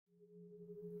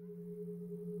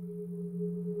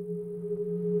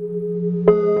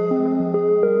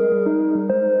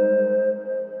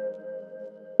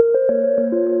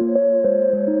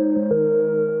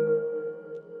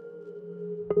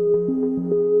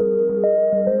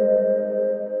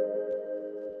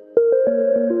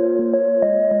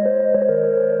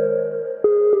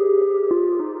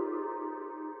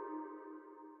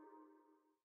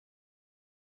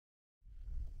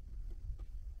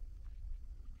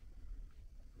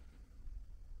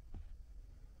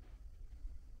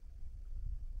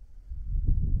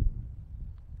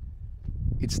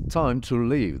It's time to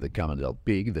leave the Kamen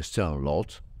Peak, the stone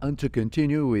lot, and to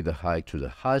continue with the hike to the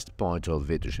highest point of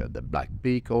Vitosha, the Black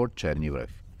Peak or Cherny.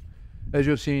 As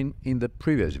you've seen in the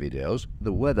previous videos,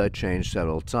 the weather changed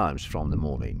several times from the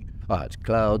morning. I had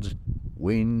clouds,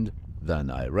 wind,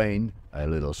 then rain, a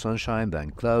little sunshine,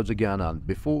 then clouds again, and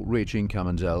before reaching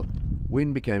Kamen,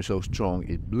 wind became so strong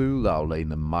it blew loudly in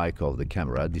the mic of the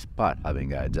camera despite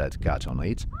having a dead cat on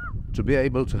it, to be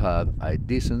able to have a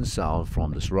decent sound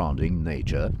from the surrounding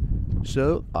nature,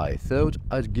 so I thought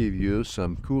I'd give you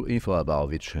some cool info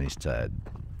about it instead.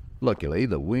 Luckily,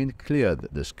 the wind cleared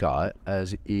the sky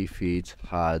as if it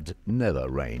had never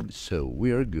rained, so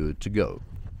we're good to go.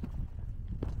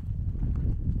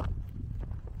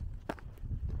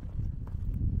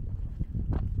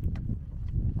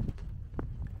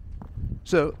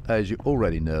 So, as you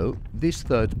already know, this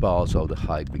third part of the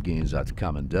hike begins at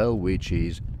Kamen, which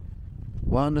is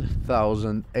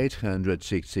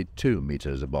 1,862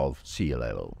 meters above sea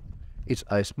level. It's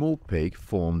a small peak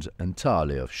formed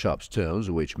entirely of sharp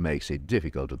stones, which makes it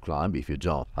difficult to climb if you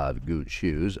don't have good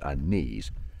shoes and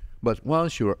knees. But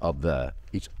once you're up there,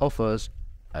 it offers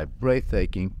a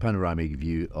breathtaking panoramic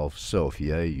view of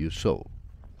Sofia you saw.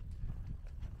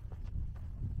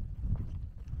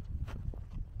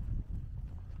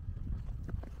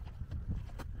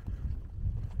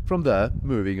 From there,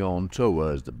 moving on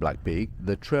towards the Black Peak,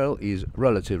 the trail is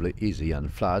relatively easy and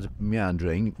flat,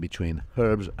 meandering between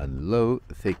herbs and low,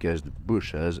 thickest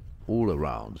bushes all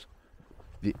around.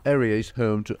 The area is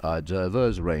home to a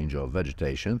diverse range of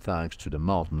vegetation thanks to the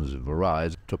mountain's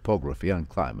varied topography and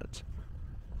climate.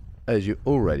 As you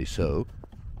already saw,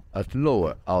 at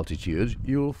lower altitudes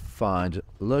you'll find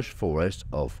lush forests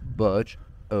of birch,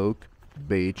 oak,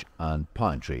 beech and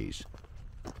pine trees.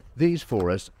 These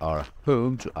forests are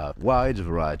home to a wide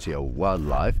variety of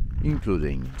wildlife,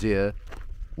 including deer,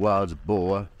 wild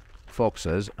boar,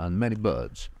 foxes and many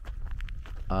birds.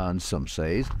 And some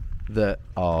say there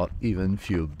are even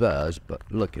few bears, but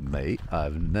look at me,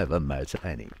 I've never met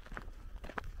any.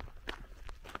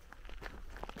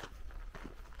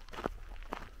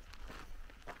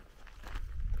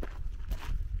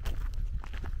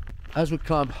 As we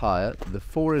climb higher, the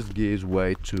forest gives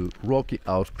way to rocky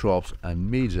outcrops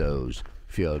and meadows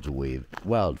filled with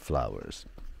wildflowers.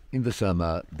 In the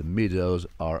summer, the meadows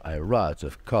are a riot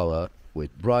of color,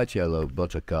 with bright yellow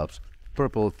buttercups,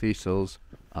 purple thistles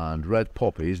and red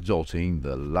poppies dotting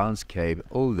the landscape,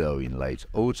 although in late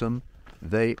autumn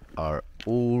they are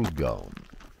all gone.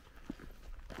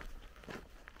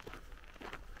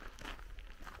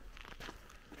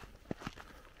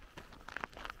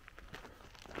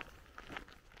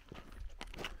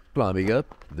 Climbing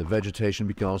up, the vegetation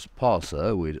becomes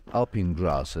sparser with alpine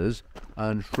grasses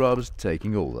and shrubs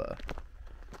taking over.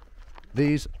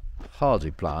 These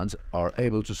hardy plants are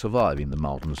able to survive in the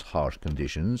mountain's harsh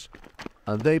conditions,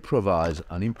 and they provide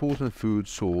an important food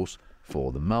source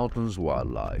for the mountain's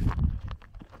wildlife.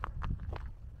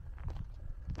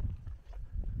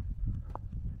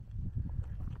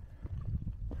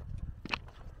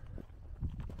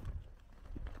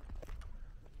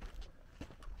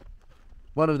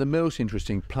 One of the most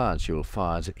interesting plants you'll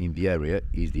find in the area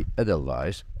is the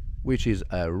edelweiss, which is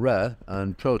a rare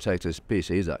and protected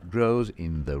species that grows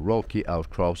in the rocky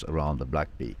outcrops around the Black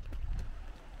Peak.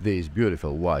 This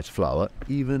beautiful white flower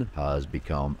even has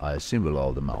become a symbol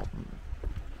of the mountain.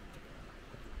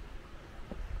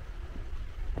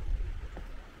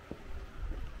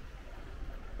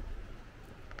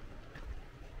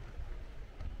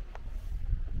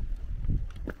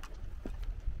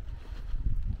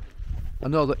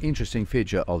 Another interesting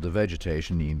feature of the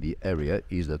vegetation in the area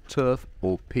is the turf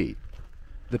or peat.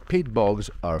 The peat bogs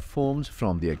are formed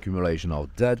from the accumulation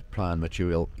of dead plant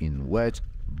material in wet,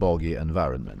 boggy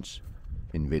environments.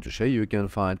 In Vitosha you can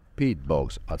find peat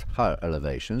bogs at higher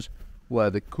elevations, where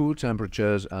the cool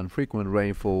temperatures and frequent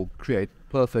rainfall create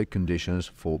perfect conditions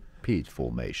for peat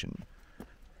formation.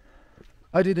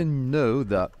 I didn't know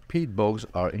that peat bogs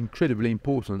are incredibly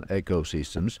important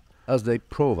ecosystems, as they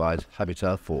provide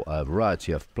habitat for a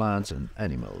variety of plants and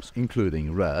animals,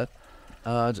 including rare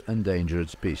and endangered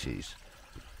species.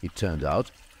 It turned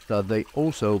out that they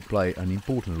also play an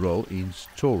important role in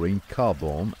storing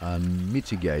carbon and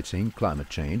mitigating climate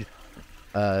change,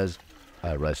 as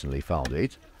I recently found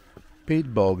it.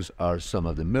 Peat bogs are some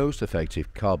of the most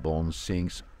effective carbon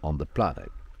sinks on the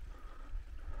planet.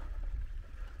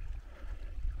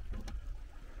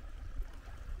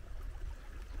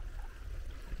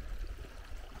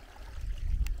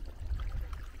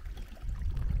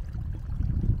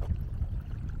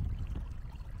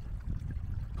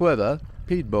 However,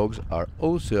 Peat bogs are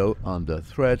also under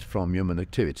threat from human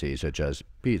activity such as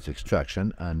peat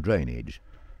extraction and drainage.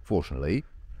 Fortunately,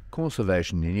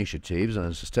 conservation initiatives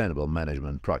and sustainable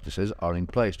management practices are in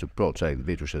place to protect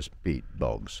Vitosha's peat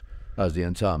bogs, as the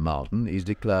entire mountain is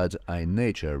declared a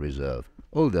nature reserve,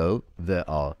 although there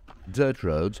are dirt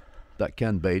roads that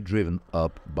can be driven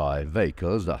up by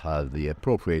vehicles that have the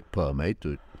appropriate permit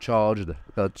to charge the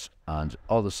huts and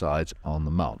other sites on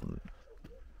the mountain.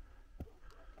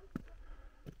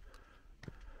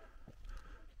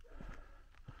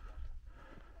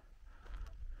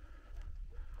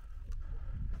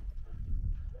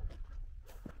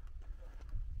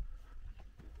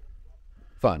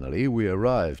 Finally, we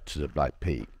arrived to the Black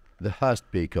Peak, the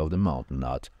highest peak of the mountain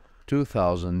at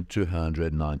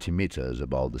 2,290 meters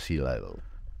above the sea level.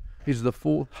 It's the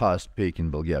fourth highest peak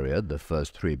in Bulgaria, the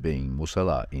first three being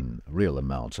Musala in Rila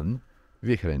Mountain,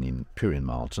 Vikhren in Pirin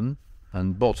Mountain,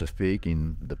 and Botev Peak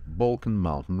in the Balkan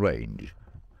Mountain Range.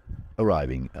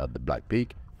 Arriving at the Black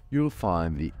Peak, you'll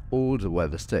find the old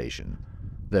weather station.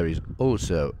 There is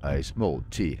also a small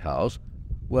tea house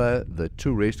where the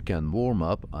tourist can warm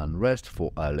up and rest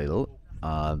for a little,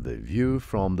 and the view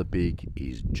from the peak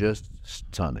is just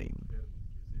stunning.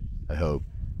 I hope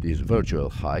this virtual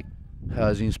hike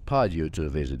has inspired you to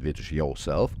visit Vitosha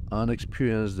yourself and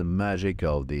experience the magic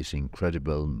of this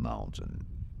incredible mountain.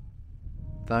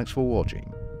 Thanks for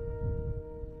watching.